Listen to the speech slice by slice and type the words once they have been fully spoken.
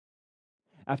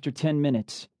After 10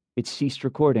 minutes, it ceased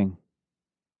recording.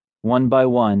 One by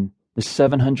one, the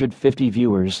 750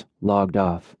 viewers logged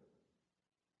off.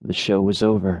 The show was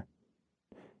over.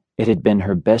 It had been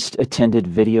her best-attended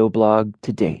video blog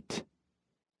to date.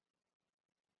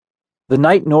 The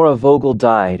night Nora Vogel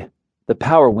died, the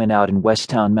power went out in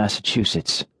Westtown,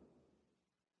 Massachusetts.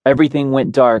 Everything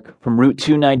went dark from Route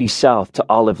 290 south to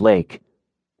Olive Lake.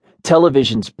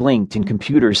 Televisions blinked and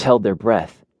computers held their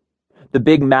breath. The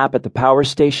big map at the power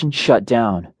station shut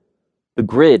down. The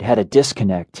grid had a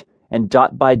disconnect, and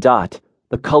dot by dot,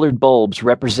 the colored bulbs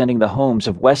representing the homes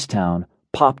of Westtown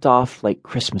popped off like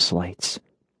Christmas lights.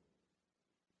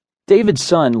 David's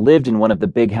son lived in one of the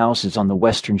big houses on the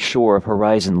western shore of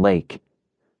Horizon Lake.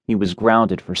 He was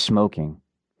grounded for smoking.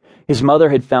 His mother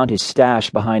had found his stash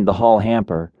behind the hall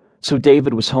hamper, so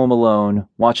David was home alone,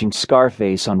 watching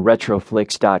Scarface on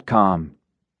Retroflix.com.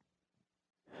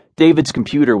 David's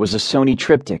computer was a Sony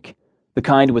Triptych, the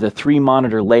kind with a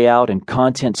 3-monitor layout and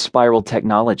content spiral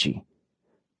technology.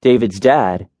 David's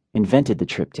dad invented the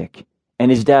Triptych,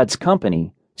 and his dad's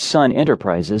company, Sun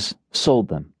Enterprises, sold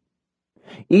them.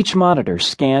 Each monitor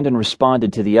scanned and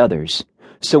responded to the others,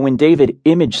 so when David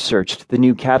image searched the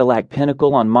new Cadillac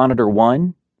Pinnacle on Monitor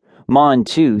 1, Mon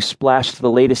 2 splashed the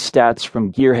latest stats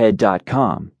from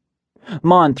Gearhead.com.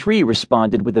 Mon 3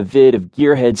 responded with a vid of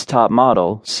Gearhead's top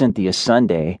model, Cynthia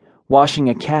Sunday, washing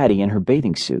a caddy in her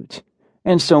bathing suit,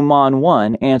 and so Mon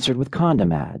 1 answered with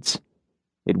condom ads.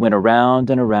 It went around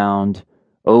and around,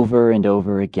 over and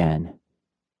over again.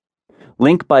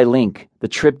 Link by link, the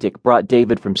Triptych brought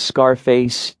David from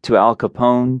Scarface to Al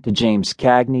Capone to James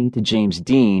Cagney to James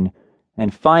Dean,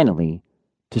 and finally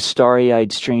to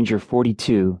Starry-Eyed Stranger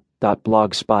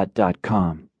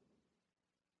 42.blogspot.com.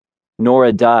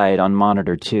 Nora died on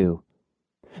Monitor 2.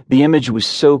 The image was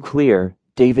so clear,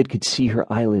 David could see her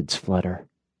eyelids flutter.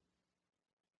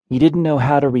 He didn't know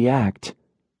how to react.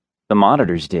 The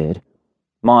monitors did.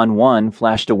 Mon 1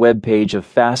 flashed a web page of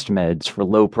fast meds for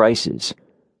low prices.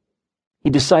 He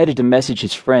decided to message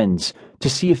his friends to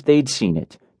see if they'd seen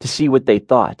it, to see what they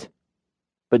thought.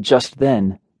 But just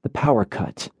then, the power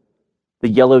cut. The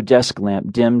yellow desk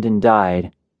lamp dimmed and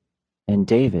died, and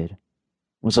David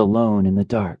was alone in the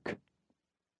dark.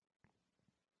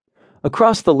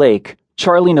 Across the lake,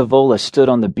 Charlie Navola stood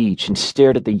on the beach and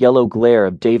stared at the yellow glare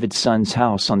of David's son's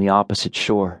house on the opposite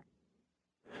shore.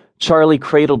 Charlie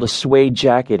cradled a suede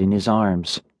jacket in his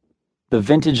arms. The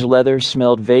vintage leather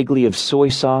smelled vaguely of soy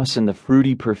sauce and the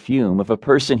fruity perfume of a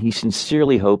person he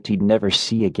sincerely hoped he'd never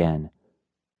see again.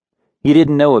 He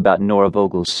didn't know about Nora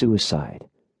Vogel's suicide.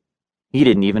 He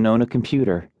didn't even own a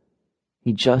computer.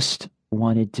 He just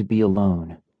wanted to be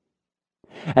alone.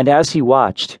 And as he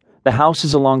watched, the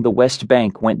houses along the West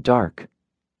Bank went dark.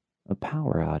 A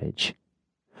power outage.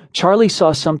 Charlie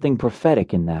saw something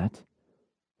prophetic in that.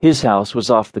 His house was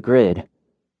off the grid.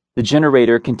 The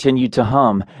generator continued to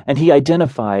hum, and he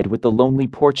identified with the lonely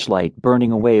porch light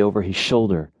burning away over his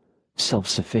shoulder,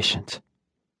 self-sufficient.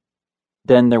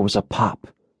 Then there was a pop.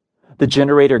 The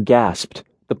generator gasped,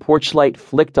 the porch light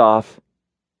flicked off,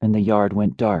 and the yard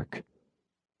went dark.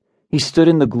 He stood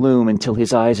in the gloom until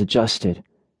his eyes adjusted,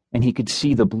 and he could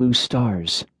see the blue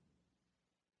stars.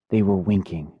 They were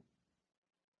winking.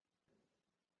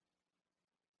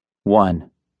 1.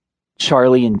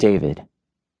 Charlie and David.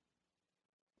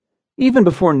 Even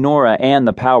before Nora and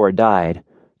the power died,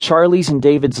 Charlie's and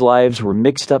David's lives were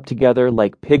mixed up together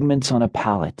like pigments on a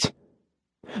palette.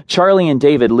 Charlie and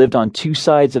David lived on two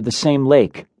sides of the same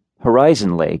lake,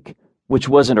 Horizon Lake, which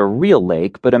wasn't a real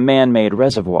lake but a man-made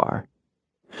reservoir.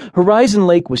 Horizon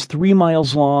Lake was 3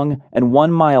 miles long and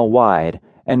 1 mile wide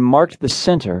and marked the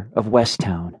center of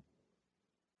Westtown.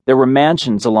 There were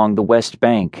mansions along the west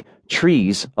bank,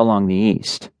 trees along the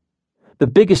east. The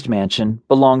biggest mansion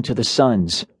belonged to the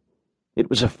Sons. It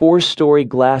was a 4-story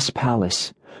glass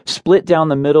palace, split down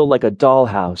the middle like a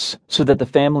dollhouse so that the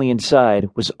family inside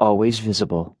was always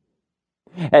visible.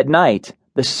 At night,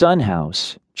 the Sun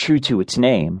House, true to its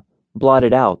name,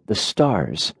 blotted out the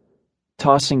stars,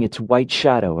 tossing its white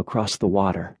shadow across the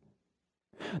water.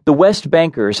 The West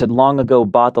Bankers had long ago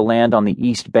bought the land on the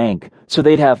East Bank so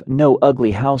they'd have no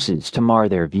ugly houses to mar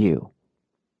their view.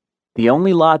 The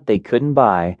only lot they couldn't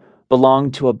buy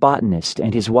belonged to a botanist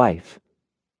and his wife,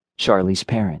 Charlie's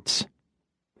parents.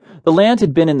 The land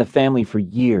had been in the family for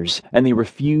years, and they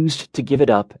refused to give it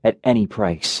up at any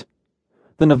price.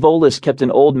 The Navolas kept an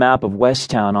old map of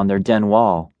Westtown on their den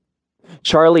wall.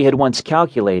 Charlie had once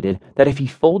calculated that if he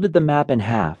folded the map in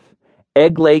half,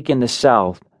 Egg Lake in the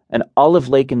south and Olive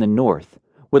Lake in the north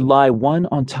would lie one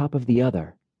on top of the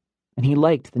other, and he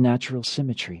liked the natural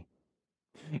symmetry.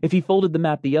 If he folded the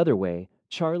map the other way,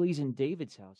 Charlie's and David's house